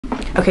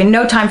Okay,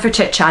 no time for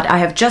chit chat. I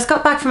have just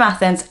got back from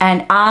Athens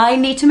and I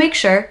need to make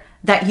sure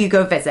that you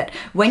go visit.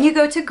 When you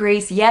go to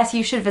Greece, yes,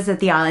 you should visit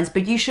the islands,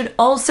 but you should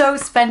also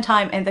spend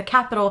time in the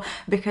capital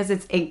because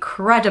it's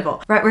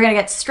incredible. Right, we're gonna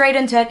get straight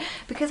into it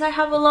because I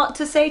have a lot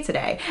to say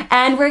today.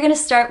 And we're gonna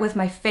start with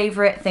my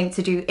favorite thing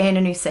to do in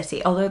a new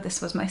city, although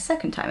this was my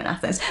second time in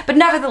Athens. But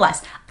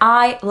nevertheless,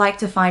 I like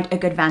to find a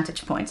good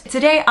vantage point.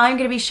 Today, I'm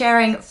gonna be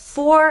sharing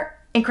 4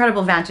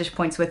 incredible vantage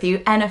points with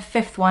you and a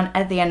 5th one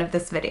at the end of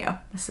this video.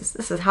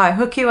 This is how I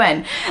hook you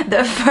in.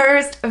 The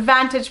first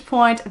vantage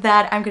point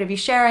that I'm going to be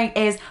sharing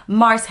is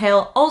Mars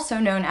Hill, also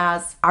known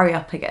as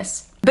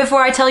Areopagus.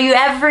 Before I tell you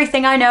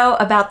everything I know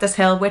about this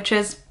hill, which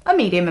is a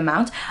medium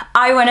amount,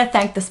 I want to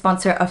thank the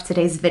sponsor of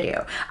today's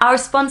video. Our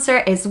sponsor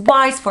is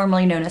Wise,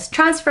 formerly known as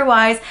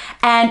TransferWise,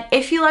 and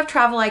if you love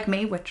travel like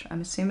me, which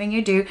I'm assuming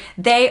you do,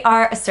 they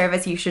are a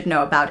service you should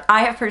know about.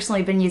 I have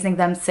personally been using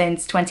them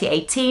since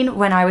 2018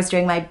 when I was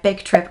doing my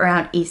big trip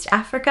around East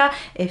Africa.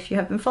 If you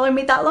have been following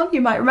me that long,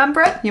 you might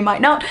remember it, you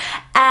might not.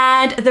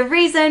 And the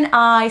reason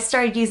I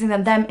started using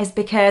them then is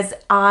because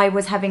I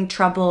was having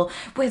trouble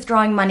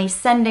withdrawing money,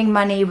 sending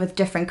money with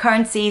different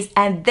currencies,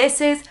 and this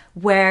is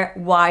where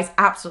Wise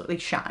absolutely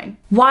shine.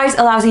 Wise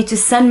allows you to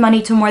send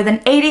money to more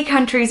than 80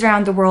 countries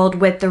around the world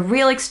with the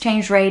real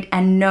exchange rate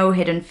and no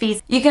hidden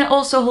fees. You can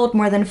also hold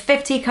more than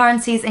 50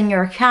 currencies in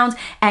your account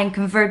and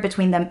convert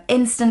between them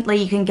instantly.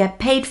 You can get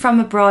paid from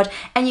abroad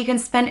and you can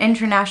spend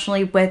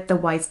internationally with the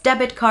Wise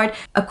debit card.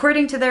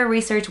 According to their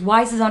research,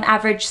 Wise is on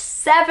average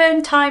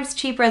 7 times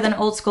cheaper than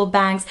old school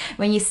banks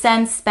when you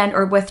send, spend,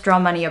 or withdraw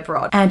money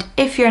abroad. And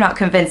if you're not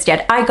convinced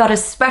yet, I got a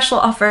special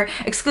offer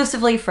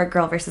exclusively for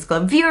Girl vs.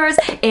 Globe viewers.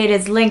 It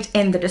is linked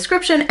in the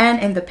description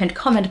and in the pinned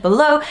comment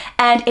below,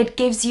 and it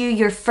gives you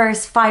your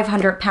first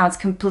 £500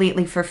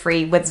 completely for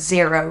free with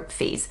 0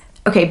 fees.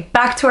 Okay,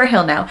 back to our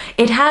hill now.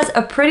 It has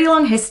a pretty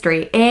long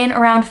history. In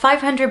around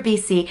 500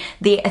 BC,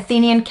 the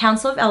Athenian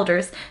Council of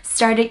Elders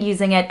started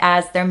using it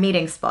as their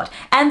meeting spot.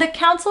 And the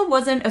council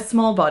wasn't a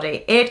small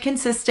body. It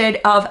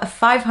consisted of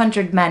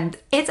 500 men.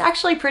 It's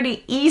actually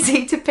pretty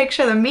easy to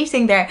picture them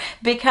meeting there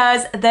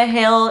because the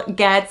hill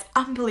gets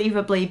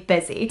unbelievably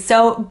busy.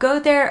 So go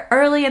there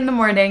early in the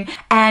morning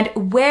and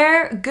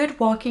wear good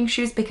walking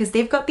shoes because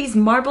they've got these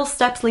marble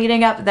steps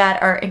leading up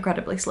that are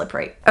incredibly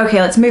slippery.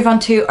 Okay, let's move on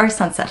to our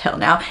sunset hill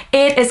now.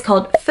 It is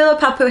called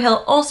Filopappou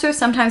Hill, also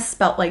sometimes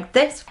spelt like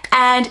this,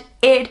 and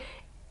it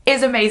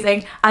is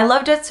amazing. I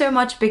loved it so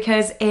much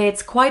because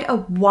it's quite a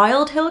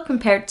wild hill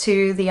compared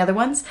to the other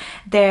ones.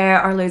 There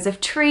are loads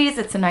of trees,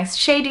 it's a nice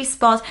shady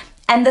spot,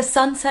 and the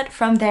sunset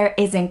from there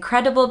is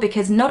incredible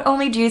because not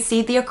only do you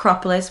see the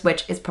Acropolis,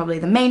 which is probably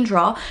the main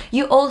draw,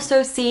 you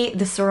also see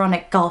the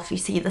Saronic Gulf, you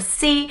see the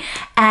sea,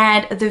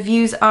 and the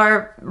views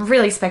are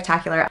really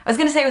spectacular. I was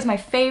gonna say it was my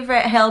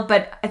favorite hill,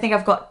 but I think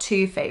I've got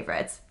 2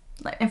 favorites.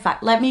 In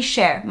fact, let me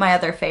share my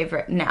other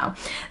favorite now.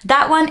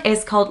 That one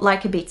is called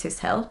Lycabettus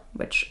Hill,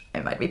 which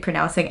I might be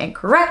pronouncing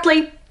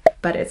incorrectly,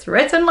 but it's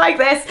written like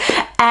this,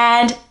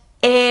 and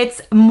it's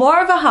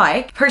more of a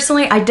hike.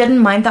 Personally, I didn't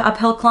mind the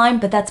uphill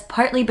climb, but that's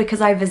partly because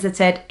I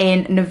visited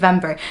in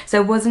November, so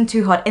it wasn't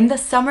too hot. In the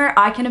summer,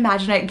 I can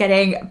imagine it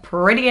getting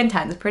pretty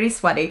intense, pretty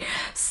sweaty.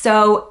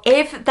 So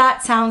if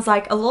that sounds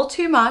like a little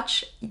too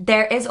much,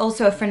 there is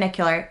also a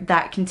funicular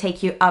that can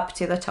take you up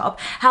to the top.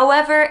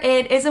 However,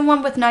 it isn't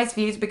one with nice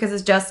views because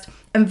it's just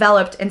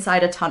enveloped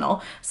inside a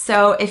tunnel.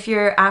 So if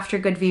you're after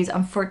good views,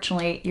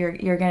 unfortunately,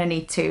 you're gonna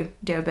need to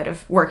do a bit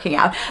of working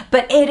out.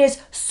 But it is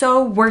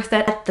so worth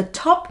it. At the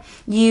top,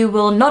 you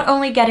will not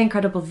only get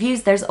incredible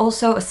views, there's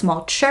also a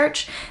small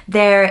church.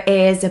 There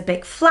is a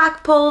big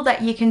flagpole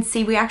that you can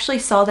see. We actually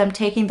saw them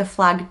taking the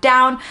flag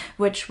down,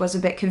 which was a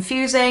bit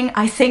confusing.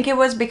 I think it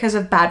was because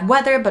of bad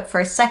weather, but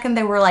for a second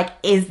they were like,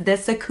 is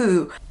this a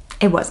coup?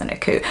 It wasn't a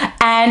coup.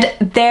 And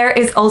there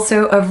is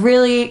also a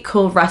really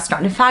cool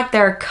restaurant. In fact,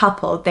 there are a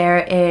couple. There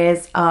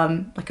is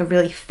like a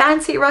really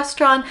fancy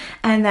restaurant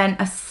and then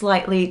a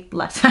slightly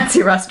less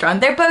fancy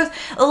restaurant. They're both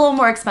a little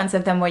more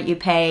expensive than what you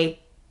pay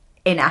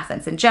in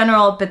Athens in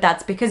general, but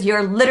that's because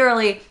you're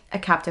literally a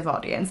captive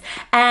audience.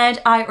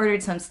 And I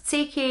ordered some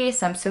tzatziki,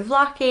 some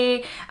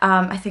souvlaki,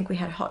 I think we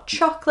had hot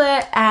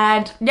chocolate,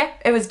 and yeah,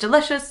 it was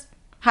delicious.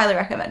 Highly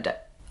recommend it.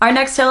 Our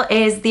next hill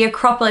is the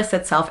Acropolis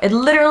itself. It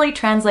literally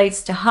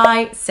translates to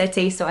high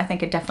city, so I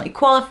think it definitely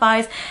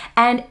qualifies.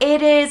 And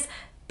it is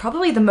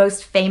probably the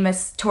most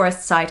famous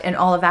tourist site in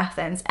all of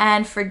Athens,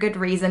 and for good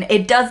reason.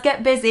 It does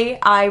get busy.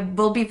 I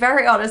will be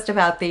very honest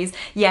about these.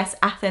 Yes,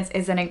 Athens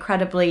is an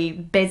incredibly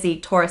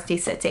busy touristy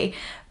city,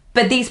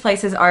 but these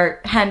places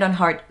are, hand on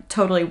heart,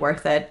 totally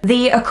worth it.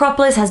 The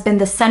Acropolis has been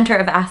the center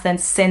of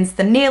Athens since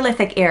the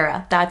Neolithic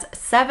era, that's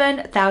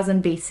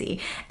 7000 BC,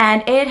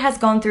 and it has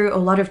gone through a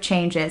lot of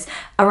changes.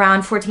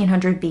 Around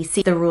 1400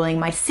 BC, the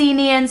ruling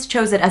Mycenaeans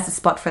chose it as a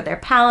spot for their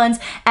palace,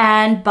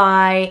 and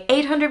by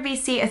 800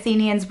 BC,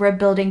 Athenians were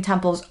building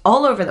temples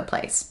all over the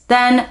place.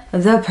 Then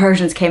the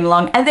Persians came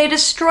along and they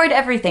destroyed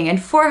everything. In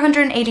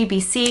 480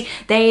 BC,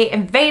 they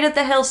invaded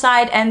the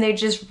hillside and they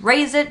just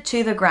razed it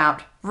to the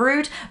ground.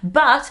 rude.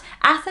 But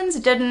Athens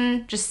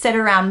didn't just sit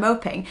around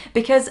moping,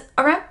 because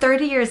around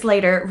 30 years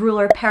later,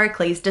 ruler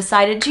Pericles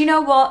decided, you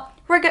know what?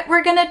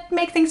 We're gonna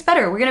make things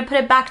better. We're gonna put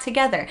it back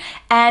together.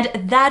 And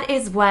that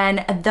is when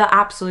the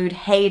absolute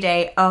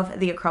heyday of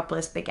the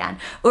Acropolis began.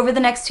 Over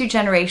the next 2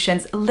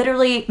 generations,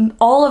 literally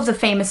all of the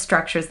famous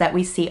structures that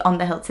we see on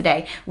the hill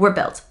today were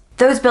built.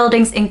 Those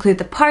buildings include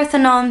the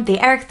Parthenon, the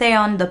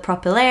Erechtheion, the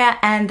Propylaea,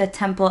 and the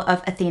Temple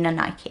of Athena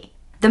Nike.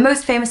 The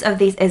most famous of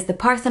these is the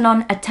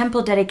Parthenon, a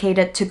temple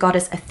dedicated to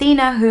goddess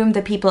Athena, whom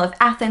the people of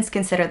Athens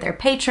consider their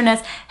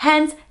patroness,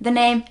 hence the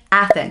name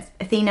Athens,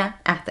 Athena,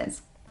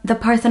 Athens. The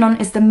Parthenon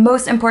is the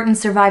most important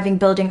surviving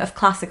building of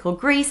classical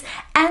Greece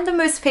and the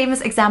most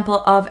famous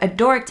example of a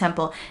Doric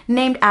temple,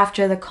 named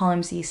after the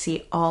columns you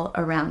see all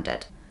around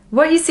it.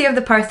 What you see of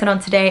the Parthenon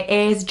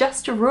today is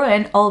just a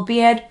ruin,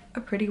 albeit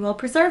a pretty well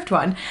preserved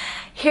one.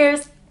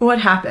 Here's what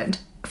happened.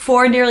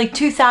 For nearly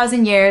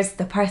 2,000 years,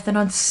 the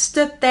Parthenon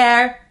stood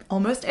there,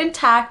 almost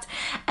intact,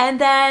 and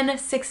then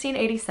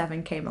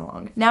 1687 came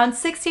along. Now in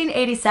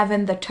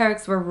 1687, the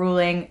Turks were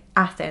ruling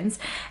Athens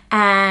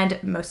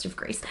and most of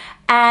Greece,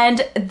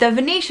 and the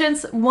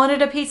Venetians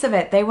wanted a piece of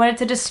it. They wanted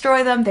to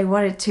destroy them, they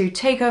wanted to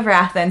take over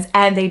Athens,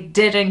 and they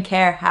didn't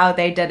care how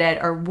they did it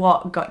or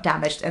what got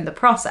damaged in the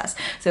process.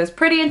 So it was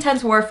pretty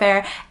intense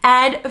warfare,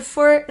 and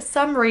for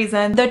some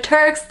reason the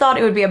Turks thought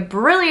it would be a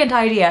brilliant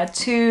idea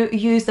to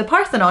use the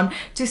Parthenon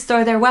to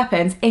store their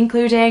weapons,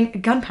 including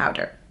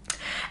gunpowder.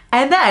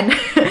 And then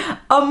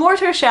a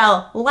mortar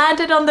shell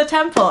landed on the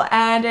temple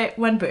and it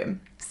went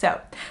boom. So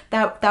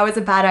that was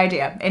a bad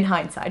idea in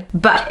hindsight.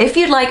 But if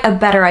you'd like a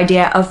better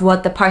idea of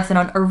what the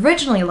Parthenon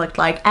originally looked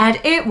like,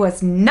 and it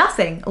was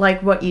nothing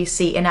like what you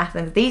see in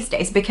Athens these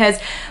days, because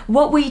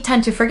what we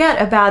tend to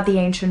forget about the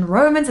ancient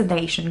Romans and the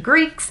ancient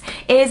Greeks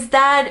is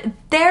that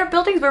their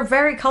buildings were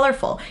very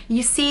colorful.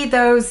 You see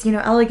those,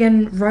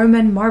 elegant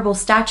Roman marble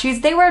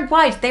statues, they were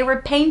white, they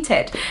were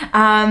painted.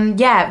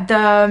 Yeah,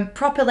 the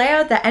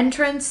Propylaea, the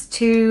entrance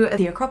to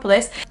the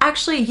Acropolis,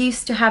 actually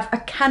used to have a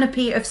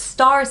canopy of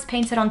stars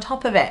painted on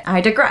top of it.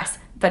 I digress,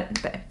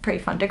 but pretty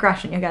fun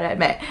digression, you gotta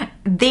admit.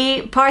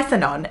 The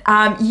Parthenon,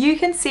 you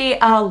can see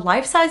a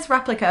life-size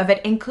replica of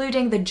it,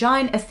 including the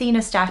giant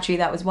Athena statue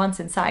that was once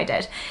inside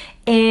it,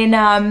 in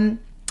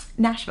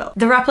Nashville.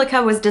 The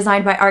replica was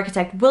designed by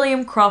architect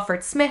William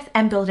Crawford Smith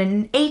and built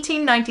in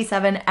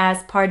 1897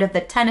 as part of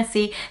the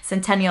Tennessee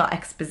Centennial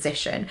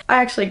Exposition.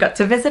 I actually got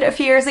to visit it a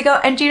few years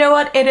ago, and do you know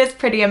what? It is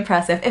pretty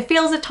impressive. It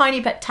feels a tiny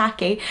bit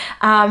tacky,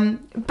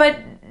 but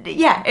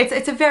yeah,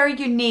 it's a very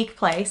unique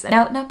place.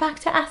 Now back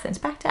to Athens,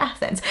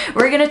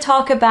 We're gonna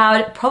talk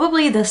about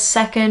probably the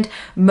second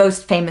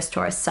most famous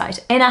tourist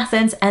site in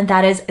Athens, and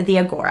that is the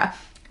Agora.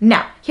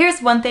 Now,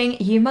 here's one thing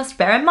you must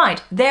bear in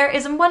mind. There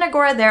isn't one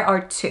Agora, there are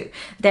 2.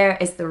 There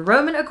is the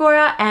Roman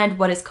Agora and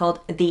what is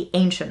called the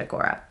Ancient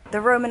Agora. The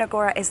Roman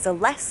Agora is the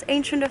less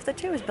ancient of the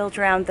 2. It was built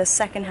around the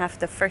second half of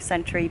the 1st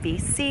century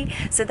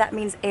BC, so that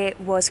means it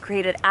was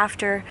created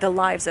after the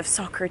lives of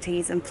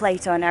Socrates and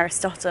Plato and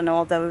Aristotle and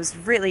all those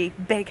really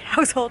big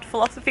household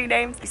philosophy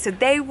names. So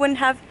they wouldn't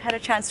have had a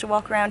chance to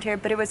walk around here,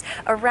 but it was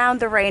around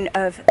the reign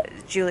of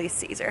Julius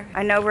Caesar.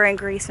 I know we're in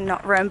Greece and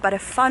not Rome, but a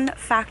fun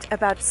fact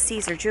about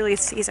Caesar,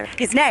 Julius Caesar,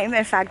 his name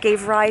in fact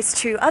gave rise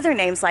to other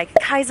names like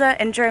Kaiser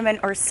in German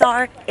or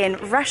Tsar in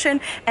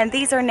Russian, and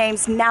these are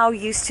names now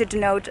used to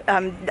denote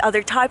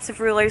other types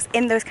of rulers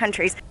in those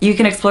countries. You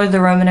can explore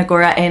the Roman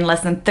Agora in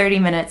less than 30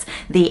 minutes.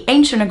 The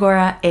Ancient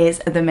Agora is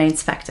the main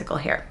spectacle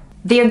here.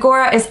 The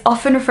Agora is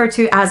often referred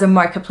to as a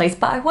marketplace,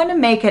 but I want to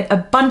make it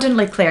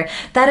abundantly clear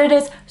that it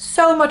is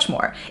so much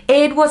more.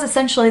 It was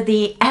essentially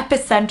the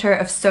epicenter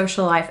of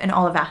social life in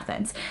all of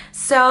Athens.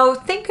 So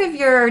think of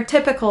your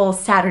typical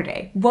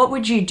Saturday. What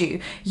would you do?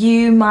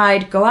 You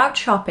might go out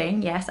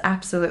shopping, yes,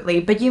 absolutely,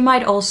 but you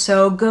might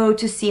also go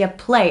to see a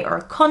play or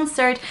a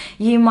concert.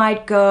 You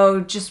might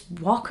go just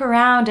walk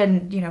around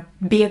and,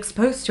 be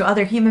exposed to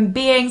other human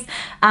beings.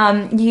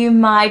 You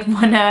might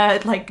want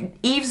to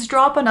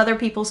eavesdrop on other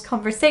people's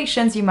conversations.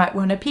 You might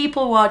want to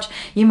people watch,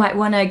 you might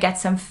want to get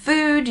some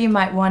food, you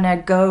might want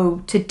to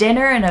go to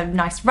dinner in a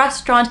nice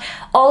restaurant.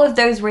 All of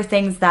those were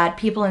things that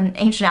people in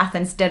ancient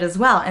Athens did as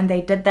well, and they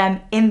did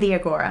them in the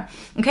Agora.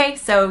 Okay,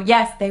 so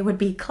yes, they would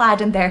be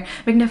clad in their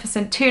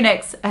magnificent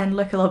tunics and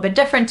look a little bit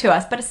different to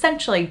us, but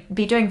essentially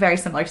be doing very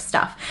similar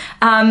stuff.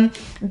 When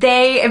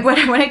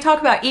I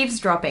talk about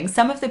eavesdropping,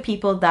 some of the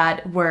people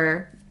that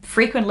were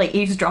frequently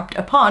eavesdropped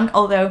upon,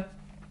 although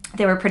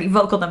they were pretty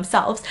vocal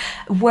themselves,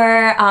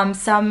 were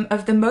some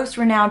of the most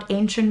renowned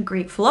ancient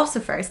Greek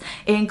philosophers,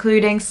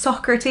 including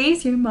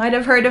Socrates, you might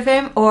have heard of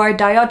him, or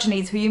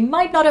Diogenes, who you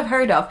might not have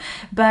heard of,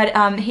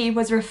 but he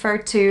was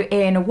referred to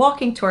in a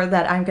walking tour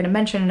that I'm going to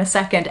mention in a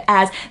second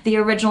as the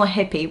original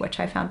hippie, which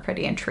I found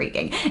pretty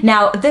intriguing.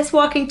 Now, this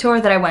walking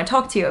tour that I want to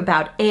talk to you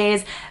about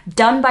is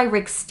done by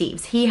Rick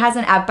Steves. He has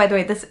an app, by the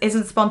way, this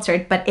isn't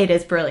sponsored, but it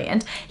is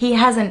brilliant. He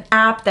has an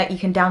app that you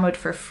can download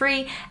for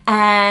free,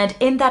 and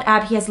in that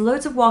app he has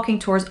loads of walking walking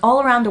tours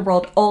all around the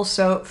world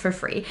also for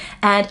free.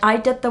 And I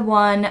did the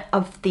one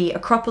of the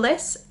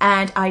Acropolis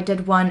and I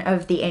did one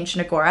of the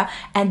ancient Agora,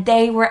 and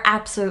they were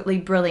absolutely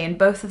brilliant.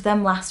 Both of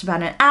them last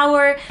about an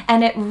hour,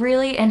 and it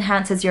really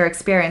enhances your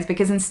experience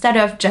because instead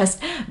of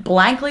just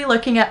blankly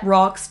looking at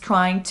rocks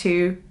trying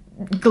to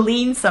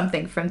glean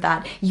something from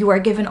that, you are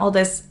given all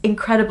this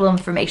incredible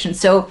information.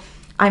 So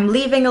I'm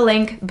leaving a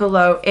link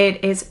below.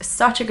 It is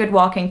such a good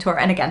walking tour,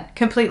 and again,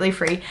 completely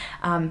free.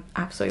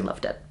 Absolutely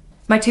loved it.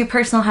 My two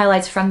personal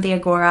highlights from the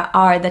Agora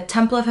are the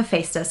Temple of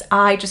Hephaestus.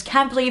 I just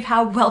can't believe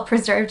how well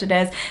preserved it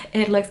is.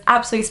 It looks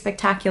absolutely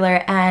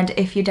spectacular, and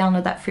if you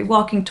download that free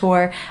walking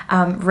tour,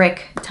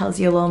 Rick tells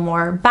you a little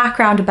more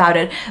background about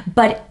it.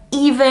 But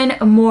even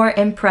more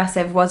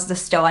impressive was the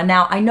Stoa.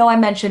 Now, I know I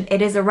mentioned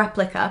it is a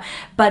replica,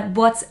 but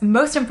what's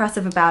most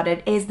impressive about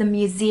it is the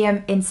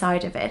museum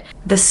inside of it.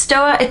 The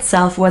Stoa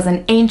itself was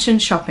an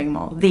ancient shopping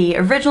mall. The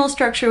original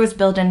structure was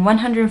built in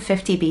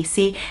 150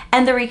 BC,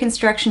 and the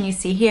reconstruction you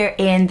see here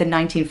in the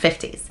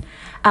 1950s.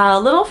 A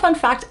little fun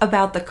fact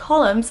about the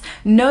columns,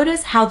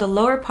 notice how the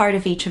lower part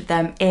of each of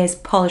them is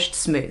polished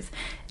smooth.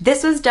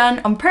 This was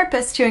done on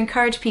purpose to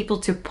encourage people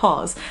to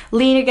pause,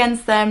 lean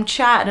against them,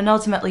 chat, and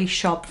ultimately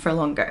shop for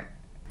longer.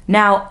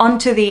 Now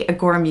onto the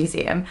Agora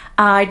Museum.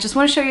 I just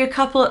want to show you a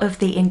couple of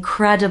the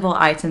incredible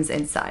items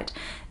inside.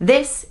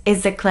 This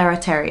is the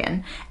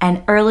Claritarian,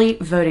 an early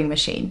voting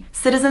machine.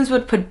 Citizens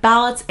would put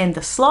ballots in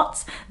the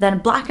slots, then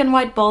black and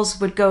white balls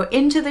would go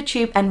into the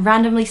tube and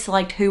randomly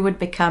select who would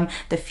become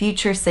the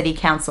future city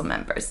council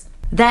members.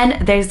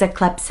 Then there's the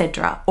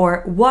clepsydra,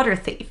 or water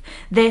thief.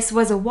 This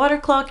was a water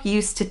clock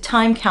used to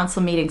time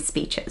council meeting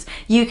speeches.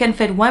 You can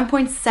fit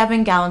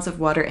 1.7 gallons of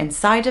water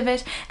inside of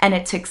it, and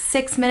it took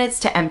 6 minutes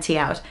to empty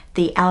out,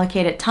 the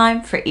allocated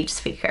time for each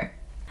speaker.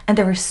 And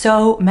there were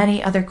so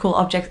many other cool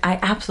objects. I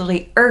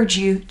absolutely urge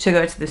you to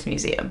go to this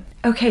museum.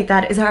 Okay,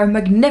 that is our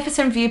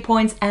magnificent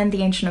viewpoints and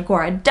the ancient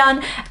Agora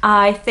done.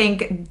 I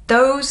think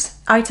those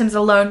items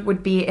alone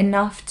would be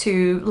enough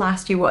to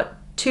last you, what,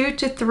 2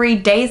 to 3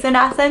 days in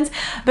Athens,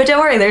 but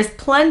don't worry, there's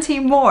plenty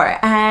more.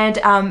 And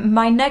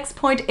my next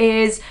point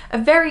is a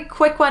very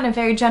quick one, a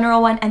very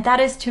general one, and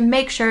that is to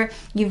make sure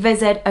you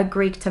visit a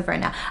Greek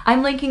taverna.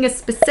 I'm linking a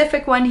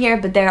specific one here,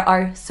 but there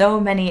are so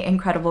many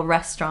incredible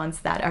restaurants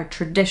that are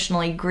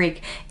traditionally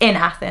Greek in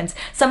Athens.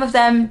 Some of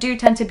them do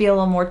tend to be a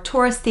little more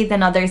touristy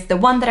than others. The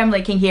one that I'm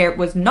linking here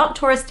was not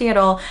touristy at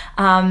all,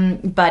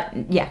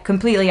 but yeah,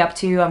 completely up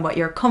to you on what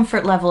your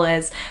comfort level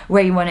is,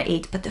 where you want to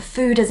eat, but the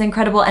food is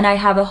incredible, and I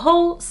have a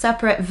whole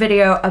separate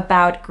video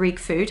about Greek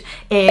food.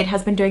 It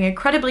has been doing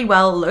incredibly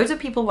well. Loads of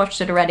people watched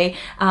it already.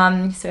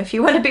 So if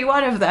you want to be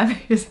one of them,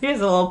 here's a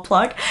little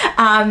plug,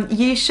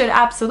 you should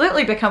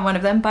absolutely become one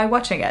of them by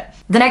watching it.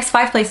 The next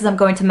 5 places I'm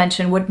going to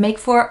mention would make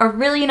for a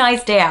really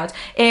nice day out.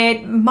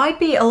 It might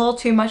be a little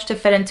too much to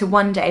fit into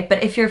one day,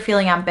 but if you're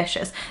feeling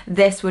ambitious,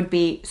 this would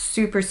be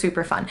super,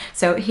 super fun.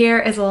 So here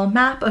is a little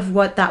map of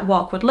what that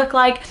walk would look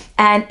like,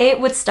 and it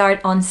would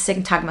start on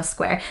Syntagma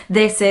Square.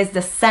 This is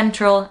the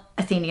central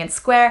Athenian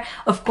square.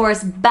 Of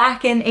course,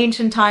 back in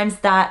ancient times,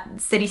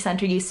 that city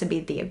center used to be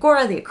the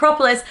Agora, the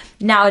Acropolis.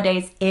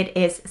 Nowadays, it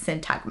is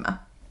Syntagma.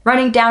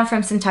 Running down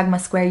from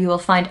Syntagma Square, you will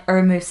find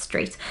Ermou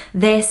Street.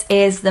 This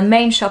is the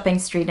main shopping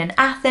street in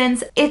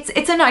Athens. It's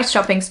a nice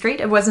shopping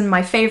street. It wasn't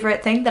my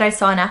favorite thing that I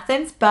saw in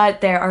Athens, but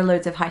there are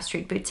loads of high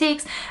street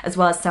boutiques, as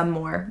well as some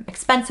more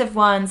expensive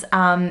ones.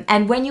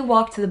 And when you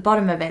walk to the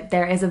bottom of it,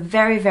 there is a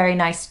very, very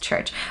nice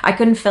church. I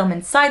couldn't film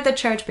inside the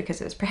church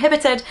because it was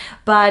prohibited,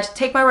 but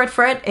take my word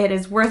for it, it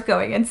is worth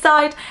going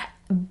inside.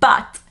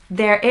 But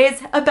there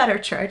is a better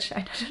church.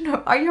 I don't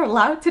know, are you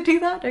allowed to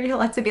do that? Are you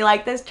allowed to be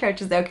like, this church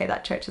is okay,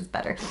 that church is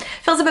better?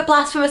 Feels a bit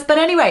blasphemous, but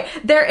anyway,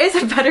 there is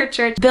a better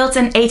church. Built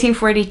in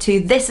 1842,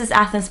 this is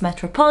Athens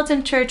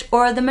Metropolitan Church,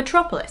 or the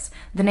Metropolis,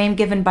 the name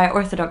given by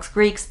Orthodox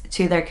Greeks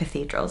to their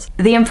cathedrals.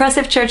 The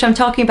impressive church I'm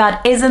talking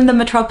about isn't the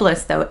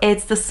Metropolis though,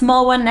 it's the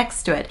small one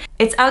next to it.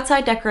 Its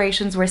outside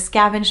decorations were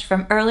scavenged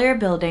from earlier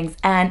buildings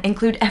and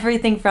include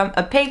everything from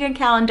a pagan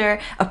calendar,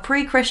 a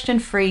pre-Christian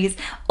frieze,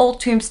 old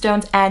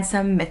tombstones, and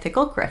some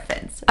mythical griffins.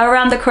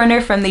 Around the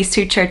corner from these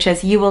two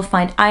churches, you will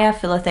find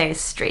Philopappou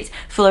Street,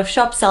 full of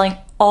shops selling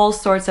all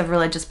sorts of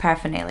religious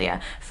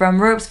paraphernalia,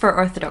 from robes for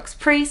Orthodox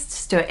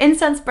priests to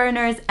incense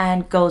burners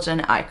and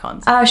golden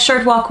icons. A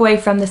short walk away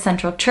from the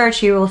central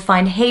church, you will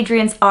find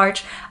Hadrian's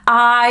Arch.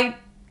 I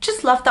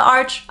just love the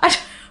arch. I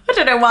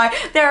don't know why.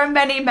 There are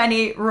many,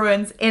 many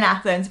ruins in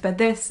Athens, but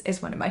this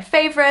is one of my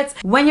favorites.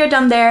 When you're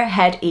done there,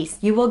 head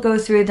east. You will go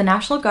through the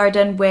National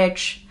Garden,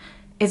 which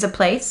is a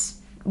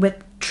place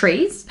with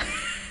trees.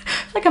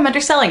 Like I'm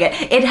underselling it.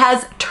 It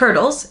has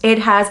turtles, it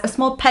has a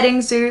small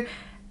petting zoo,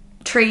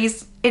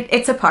 trees.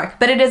 It's a park,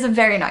 but it is a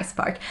very nice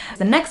park.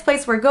 The next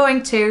place we're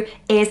going to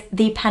is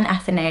the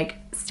Panathenaic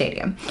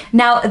Stadium.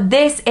 Now,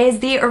 this is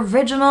the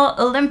original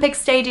Olympic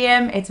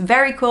Stadium. It's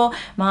very cool.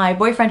 My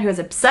boyfriend, who is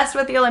obsessed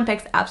with the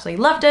Olympics,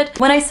 absolutely loved it.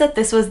 When I said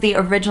this was the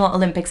original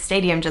Olympic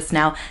Stadium just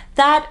now,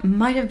 that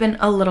might have been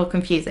a little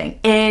confusing.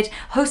 It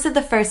hosted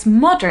the first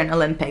modern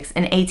Olympics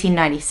in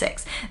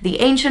 1896. The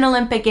ancient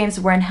Olympic Games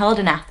weren't held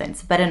in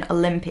Athens, but in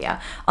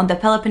Olympia, on the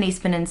Peloponnese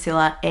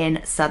Peninsula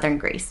in southern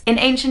Greece. In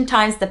ancient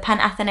times, the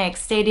Panathenaic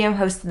Stadium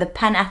hosted the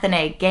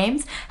Panathenaic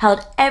Games,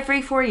 held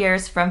every 4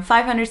 years from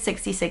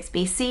 566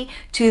 BC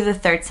to the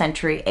 3rd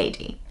century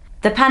AD.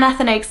 The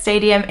Panathenaic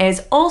Stadium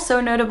is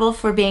also notable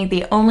for being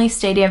the only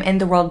stadium in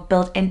the world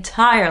built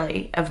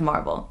entirely of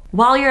marble.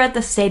 While you're at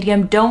the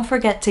stadium, don't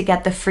forget to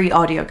get the free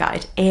audio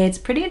guide. It's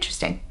pretty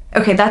interesting.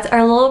 Okay, that's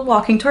our little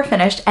walking tour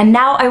finished, and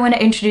now I want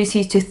to introduce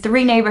you to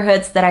 3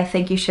 neighborhoods that I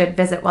think you should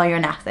visit while you're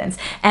in Athens.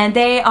 And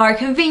they are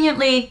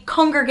conveniently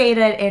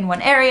congregated in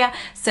one area,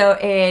 so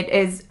it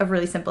is a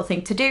really simple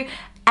thing to do.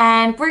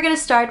 And we're going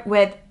to start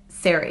with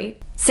Syri.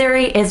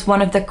 Syri is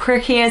one of the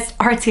quirkiest,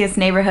 artsiest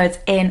neighborhoods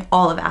in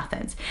all of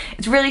Athens.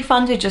 It's really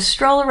fun to just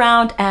stroll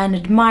around and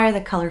admire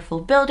the colorful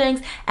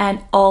buildings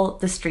and all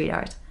the street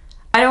art.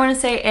 I don't want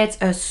to say it's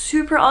a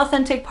super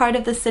authentic part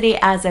of the city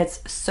as it's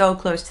so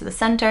close to the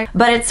center,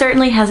 but it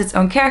certainly has its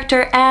own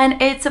character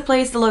and it's a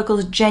place the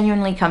locals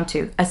genuinely come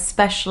to,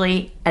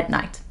 especially at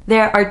night.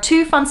 There are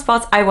 2 fun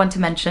spots I want to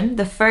mention.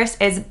 The first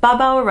is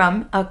Babao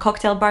Rum, a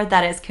cocktail bar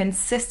that is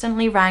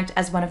consistently ranked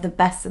as one of the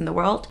best in the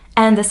world.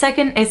 And the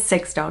second is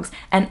Six Dogs,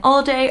 an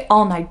all-day,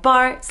 all-night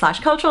bar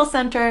 / cultural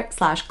center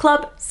 /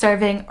 club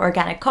serving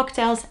organic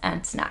cocktails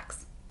and snacks.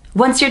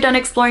 Once you're done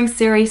exploring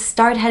Syri,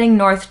 start heading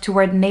north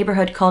toward a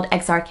neighborhood called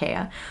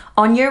Exarcheia.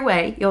 On your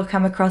way, you'll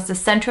come across the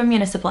Central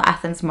Municipal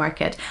Athens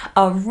Market,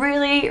 a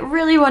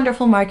really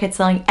wonderful market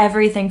selling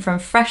everything from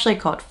freshly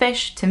caught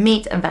fish to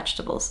meat and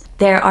vegetables.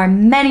 There are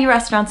many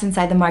restaurants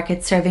inside the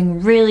market serving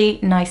really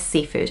nice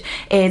seafood.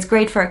 It's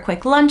great for a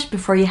quick lunch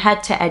before you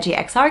head to edgy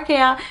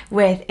Exarcheia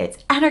with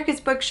its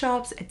anarchist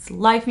bookshops, its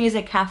live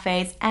music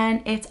cafes,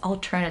 and its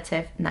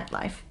alternative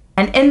nightlife.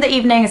 And in the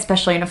evening,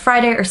 especially on a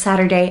Friday or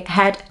Saturday,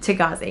 head to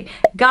Gazi.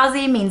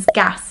 Gazi means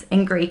gas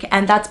in Greek,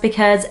 and that's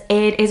because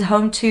it is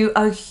home to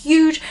a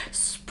huge,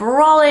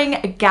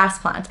 sprawling gas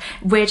plant,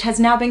 which has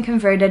now been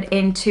converted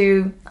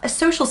into a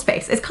social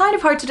space. It's kind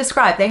of hard to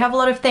describe. They have a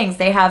lot of things.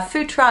 They have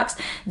food trucks,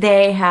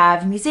 they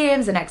have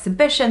museums and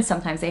exhibitions,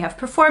 sometimes they have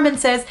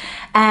performances,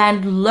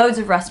 and loads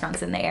of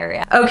restaurants in the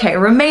area. Okay,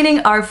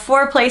 remaining are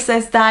 4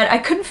 places that I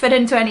couldn't fit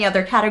into any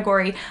other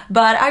category,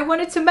 but I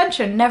wanted to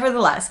mention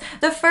nevertheless.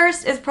 The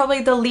first is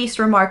probably the least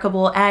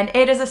remarkable, and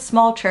it is a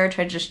small church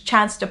I just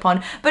chanced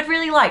upon, but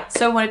really liked,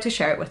 so I wanted to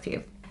share it with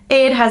you.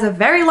 It has a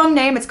very long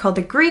name. It's called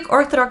the Greek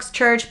Orthodox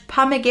Church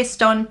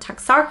Pamegiston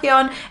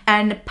Taxarchion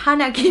and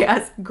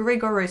Panagias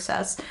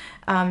Grigoroussas.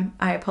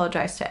 I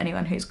apologize to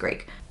anyone who's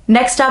Greek.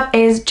 Next up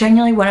is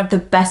genuinely one of the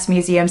best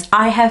museums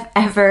I have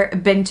ever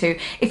been to.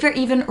 If you're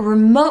even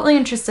remotely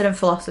interested in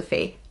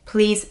philosophy,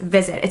 please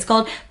visit. It's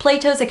called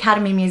Plato's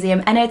Academy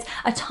Museum, and it's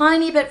a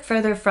tiny bit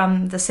further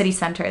from the city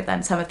center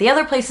than some of the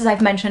other places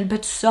I've mentioned,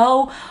 but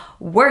so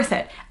worth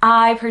it.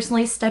 I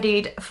personally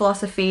studied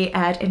philosophy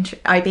at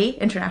IB,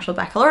 International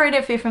Baccalaureate,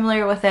 if you're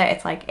familiar with it.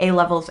 It's like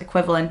A-levels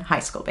equivalent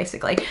high school,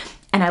 basically.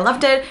 And I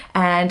loved it,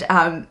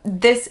 and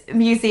this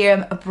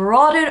museum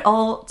brought it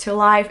all to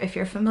life. If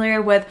you're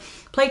familiar with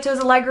Plato's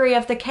allegory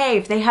of the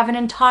cave, they have an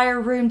entire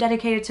room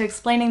dedicated to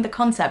explaining the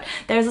concept.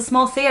 There's a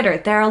small theater,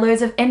 there are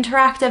loads of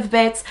interactive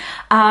bits,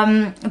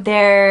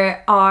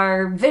 there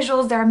are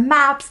visuals, there are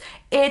maps.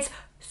 It's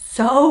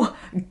so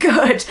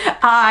good.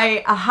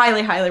 I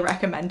highly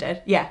recommend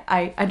it. Yeah,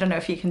 I don't know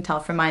if you can tell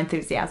from my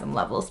enthusiasm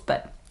levels,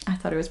 but I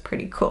thought it was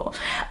pretty cool.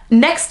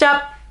 Next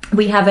up,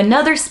 we have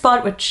another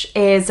spot which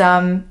is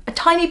a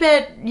tiny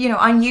bit,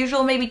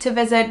 unusual maybe to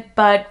visit,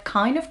 but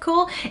kind of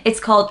cool. It's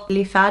called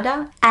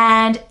Glyfada,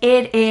 and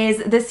it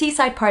is the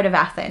seaside part of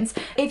Athens.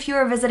 If you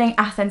are visiting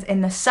Athens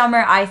in the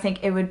summer, I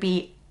think it would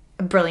be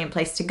a brilliant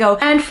place to go.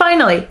 And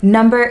finally,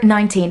 number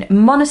 19,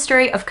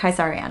 Monastery of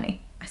Kaisariani.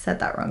 I said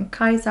that wrong.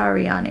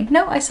 Kaisariani.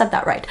 No, I said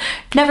that right.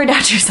 Never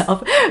doubt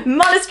yourself.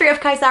 Monastery of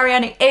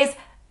Kaisariani is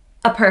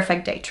a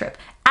perfect day trip.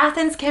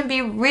 Athens can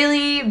be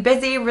really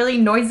busy, really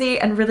noisy,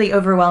 and really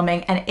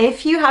overwhelming. And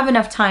if you have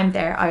enough time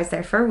there, I was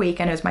there for a week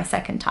and it was my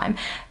second time,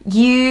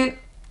 you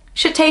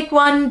should take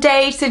one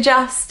day to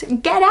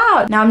just get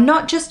out. Now, I'm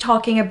not just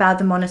talking about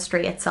the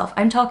monastery itself.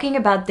 I'm talking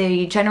about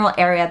the general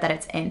area that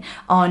it's in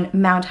on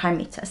Mount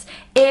Hymettus.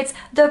 It's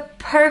the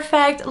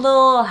perfect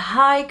little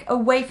hike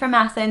away from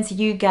Athens.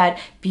 You get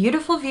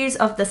beautiful views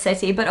of the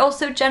city, but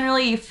also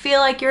generally you feel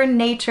like you're in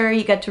nature.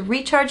 You get to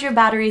recharge your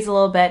batteries a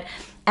little bit.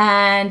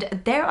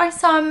 And there are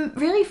some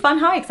really fun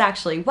hikes,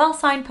 actually, well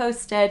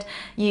signposted.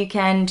 You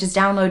can just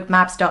download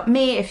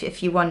maps.me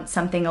if you want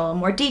something a little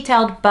more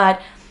detailed,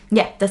 but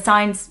yeah, the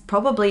signs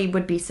probably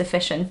would be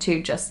sufficient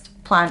to just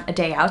plan a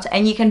day out,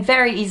 and you can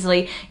very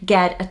easily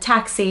get a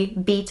taxi.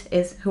 Beat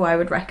is who I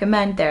would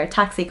recommend. They're a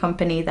taxi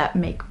company that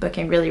make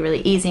booking really,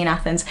 really easy in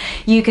Athens.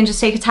 You can just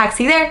take a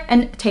taxi there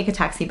and take a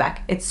taxi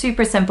back. It's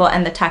super simple,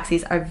 and the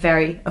taxis are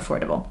very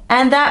affordable.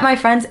 And that, my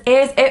friends,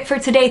 is it for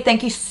today.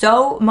 Thank you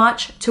so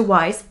much to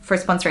Wise for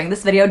sponsoring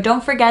this video.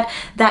 Don't forget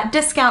that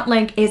discount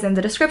link is in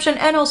the description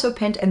and also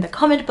pinned in the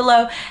comment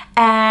below.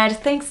 And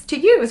thanks to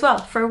you as well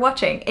for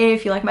watching.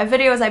 If you like my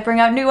videos, I bring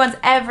out new ones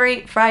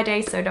every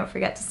Friday, so don't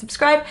forget to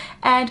subscribe,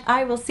 and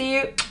I will see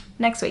you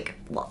next week.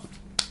 Well,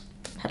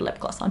 had a lip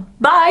gloss on.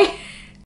 Bye!